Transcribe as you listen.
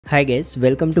Hi guys,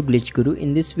 welcome to Glitch Guru.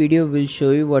 In this video we'll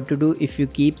show you what to do if you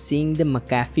keep seeing the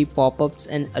McAfee pop-ups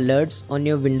and alerts on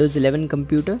your Windows 11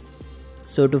 computer.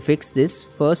 So to fix this,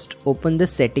 first open the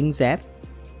Settings app.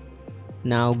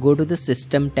 Now go to the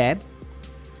System tab.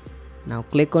 Now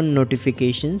click on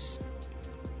Notifications.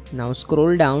 Now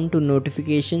scroll down to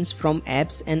Notifications from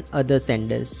apps and other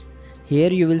senders. Here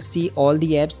you will see all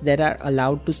the apps that are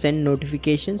allowed to send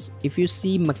notifications. If you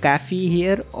see McAfee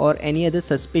here or any other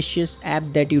suspicious app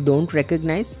that you don't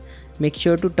recognize, make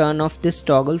sure to turn off this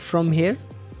toggle from here.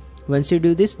 Once you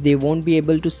do this, they won't be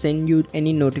able to send you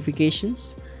any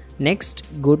notifications. Next,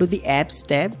 go to the Apps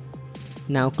tab.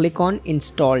 Now click on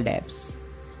Installed Apps.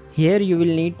 Here you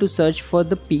will need to search for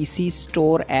the PC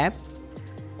Store App.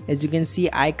 As you can see,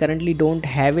 I currently don't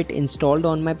have it installed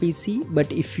on my PC,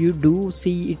 but if you do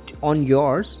see it on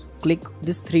yours, click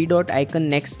this three-dot icon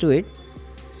next to it,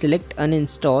 select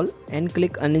uninstall and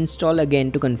click uninstall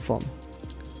again to confirm.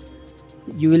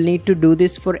 You will need to do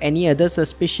this for any other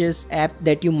suspicious app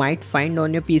that you might find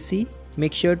on your PC.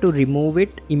 Make sure to remove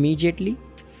it immediately.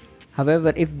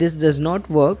 However, if this does not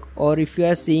work, or if you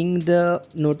are seeing the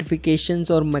notifications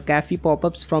or McAfee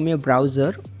pop-ups from your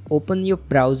browser, open your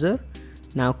browser.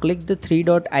 Now click the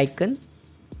three-dot icon,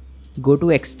 go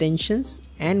to Extensions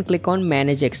and click on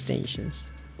Manage Extensions.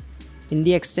 In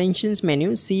the Extensions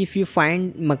menu, see if you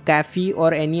find McAfee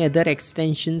or any other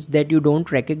extensions that you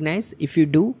don't recognize. If you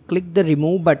do, click the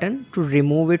Remove button to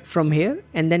remove it from here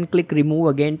and then click Remove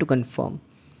again to confirm.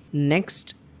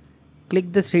 Next,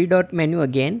 click the three-dot menu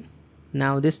again.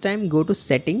 Now this time go to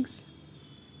Settings.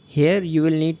 Here you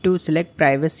will need to select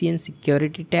Privacy and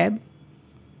Security tab.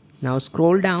 Now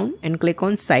scroll down and click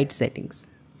on Site Settings.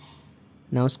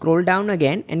 Now scroll down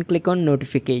again and click on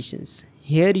Notifications.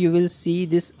 Here you will see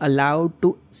this allowed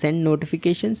to send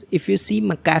notifications. If you see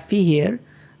McAfee here,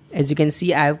 as you can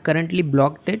see I have currently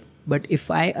blocked it, but if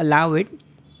I allow it,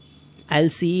 I'll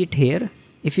see it here.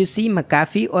 If you see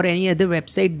McAfee or any other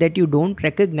website that you don't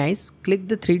recognize, click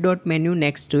the three-dot menu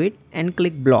next to it and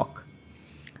click Block.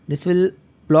 This will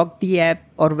block the app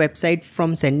or website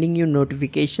from sending you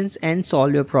notifications and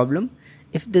solve your problem.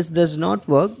 If this does not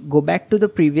work, go back to the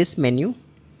previous menu.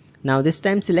 Now this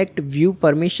time select View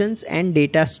Permissions and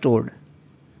Data Stored.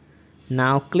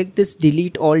 Now click this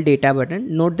Delete All Data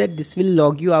button. Note that this will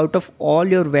log you out of all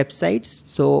your websites.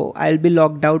 So I'll be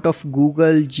logged out of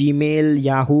Google, Gmail,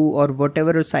 Yahoo or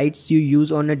whatever sites you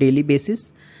use on a daily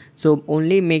basis. So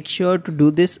only make sure to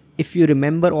do this if you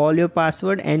remember all your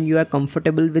password and you are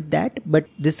comfortable with that, but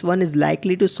this one is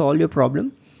likely to solve your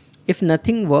problem. If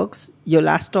nothing works, your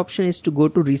last option is to go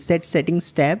to Reset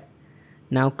Settings tab.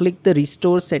 Now click the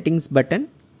Restore Settings button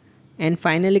and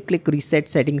finally click Reset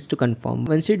Settings to confirm.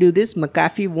 Once you do this,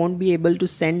 McAfee won't be able to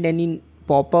send any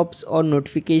pop-ups or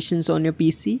notifications on your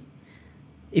PC.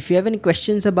 If you have any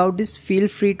questions about this, feel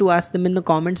free to ask them in the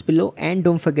comments below and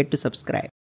don't forget to subscribe.